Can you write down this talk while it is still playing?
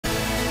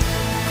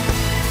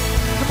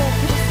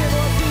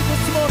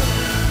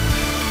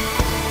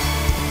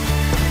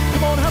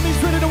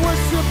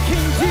of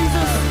King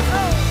Jesus.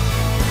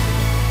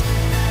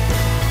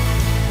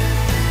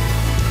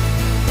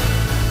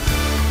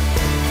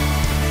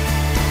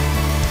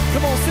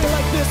 Come on, say it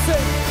like this,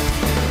 say.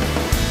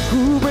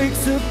 Who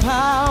breaks the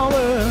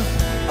power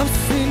of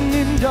sin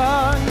and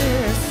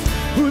darkness,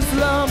 whose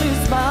love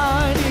is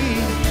mighty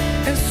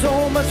and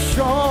so much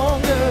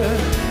stronger,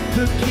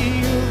 the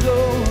King of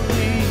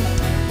glory,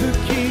 the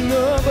King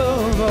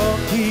above all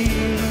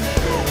kings.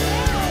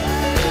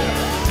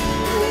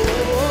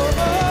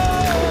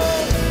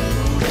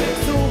 Who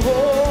makes the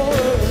whole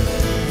earth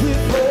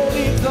with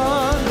holy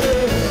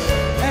thunder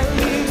and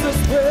leaves us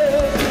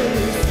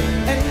breathless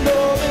and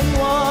all in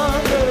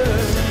wonder,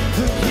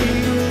 the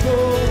King of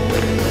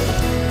glory,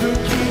 the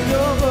King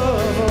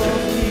above all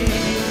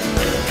kings.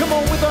 Come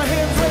on, with our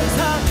hands raised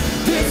high.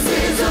 This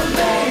is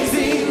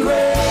amazing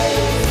grace.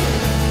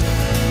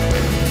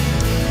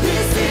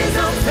 This is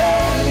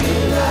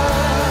unfailing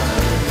love,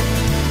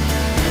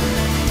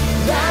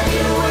 that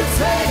you would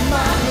take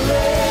my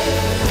place,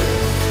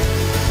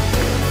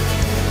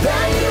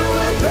 that you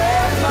would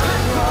bear my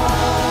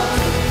cross.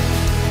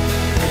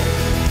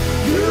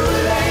 You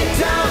laid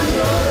down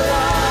your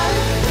life,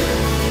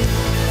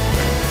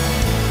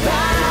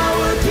 that I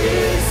would be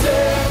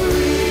set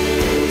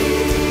free.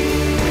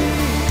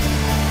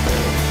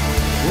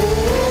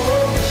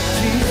 Oh,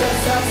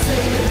 Jesus, I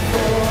sing it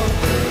for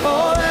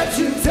all that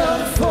you've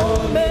done for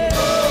me.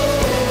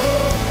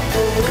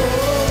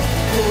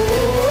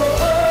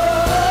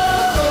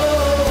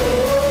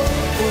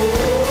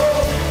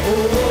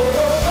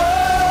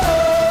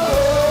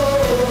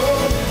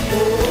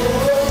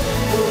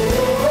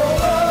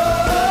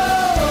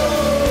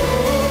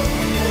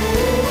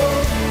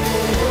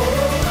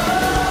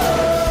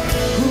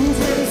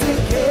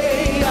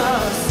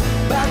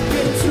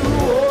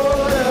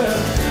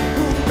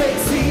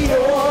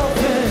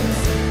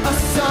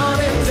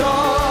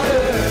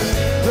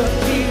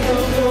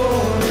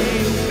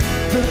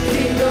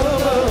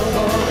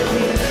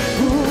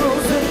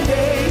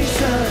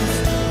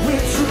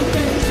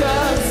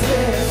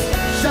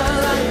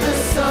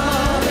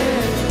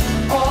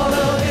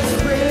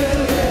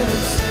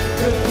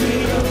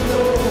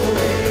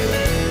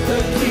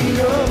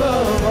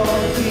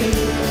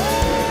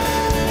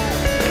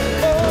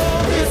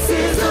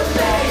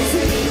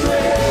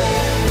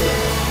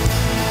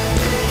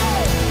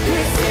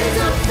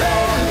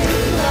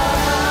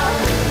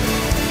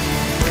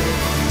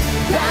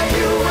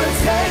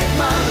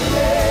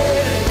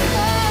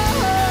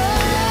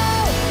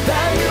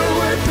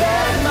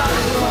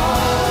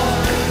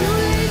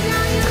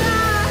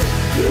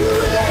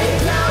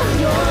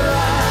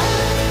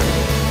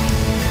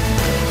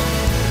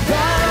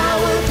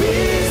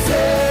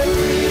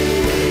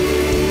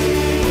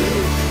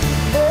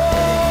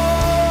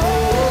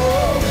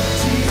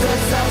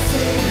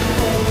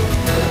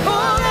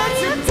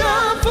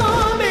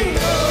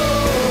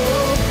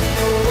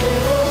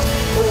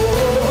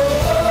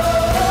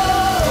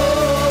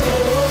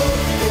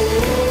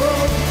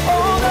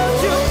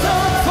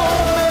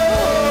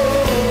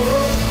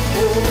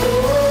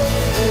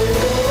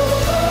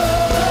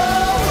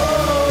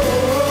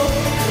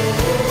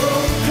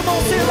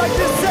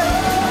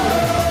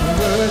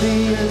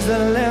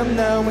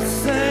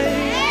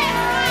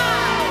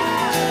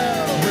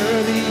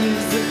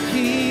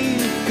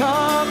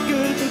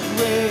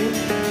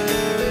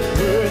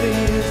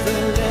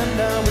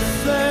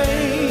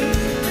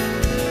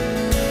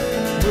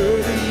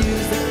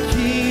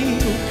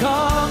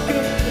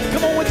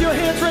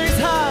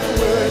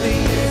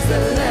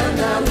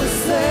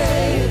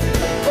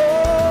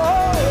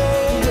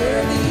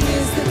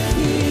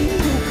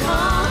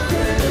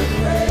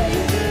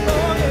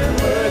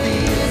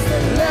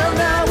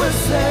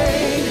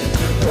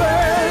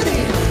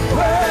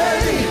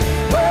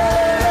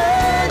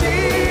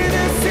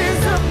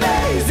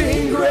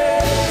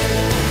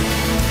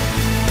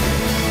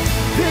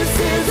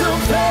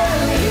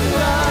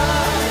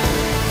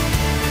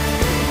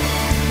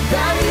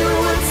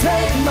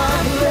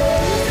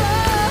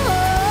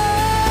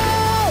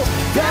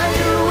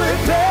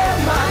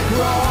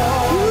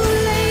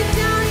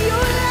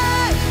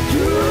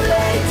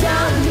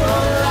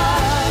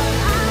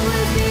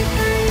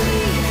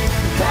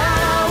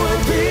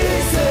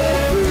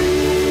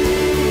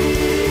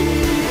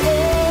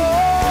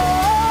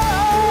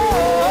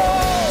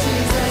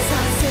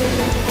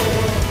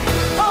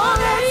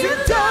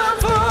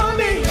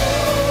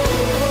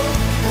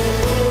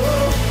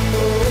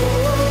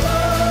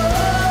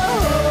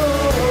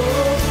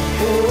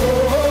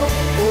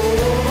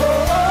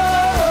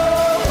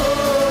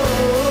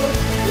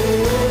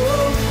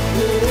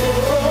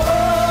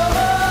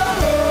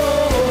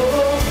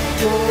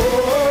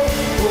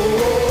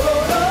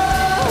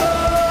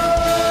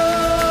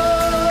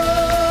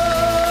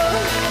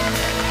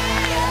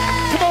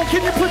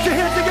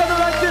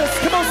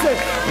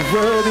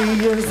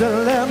 Worthy is the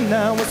Lamb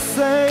now was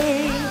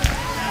slain.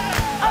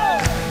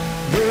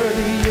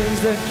 Worthy is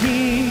the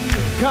King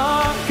who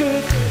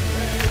conquered